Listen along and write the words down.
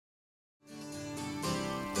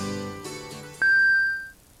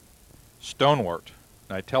Stonewort,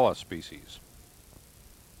 Nitella species.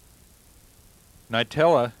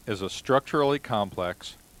 Nitella is a structurally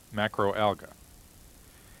complex macroalga.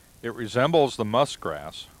 It resembles the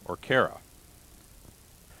muskgrass, or chara.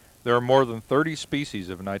 There are more than 30 species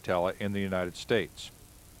of Nitella in the United States.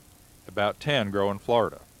 About 10 grow in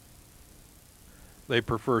Florida. They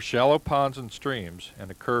prefer shallow ponds and streams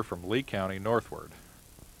and occur from Lee County northward.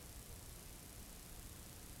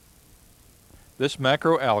 This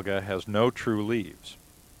macroalga has no true leaves.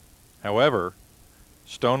 However,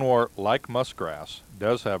 stonewort, like muskgrass,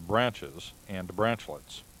 does have branches and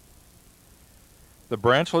branchlets. The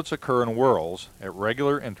branchlets occur in whorls at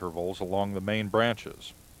regular intervals along the main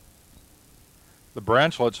branches. The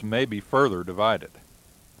branchlets may be further divided.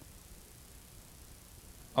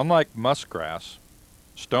 Unlike muskgrass,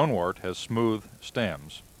 stonewort has smooth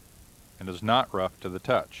stems and is not rough to the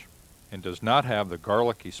touch, and does not have the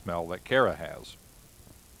garlicky smell that chara has.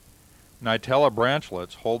 Nitella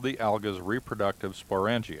branchlets hold the alga's reproductive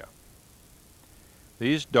sporangia.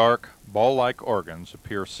 These dark, ball-like organs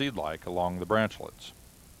appear seed-like along the branchlets.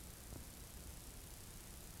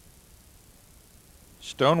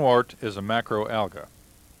 Stonewort is a macroalga.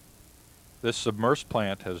 This submersed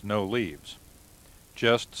plant has no leaves,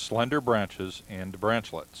 just slender branches and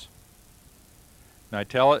branchlets.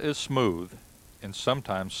 Nitella is smooth and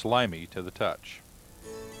sometimes slimy to the touch.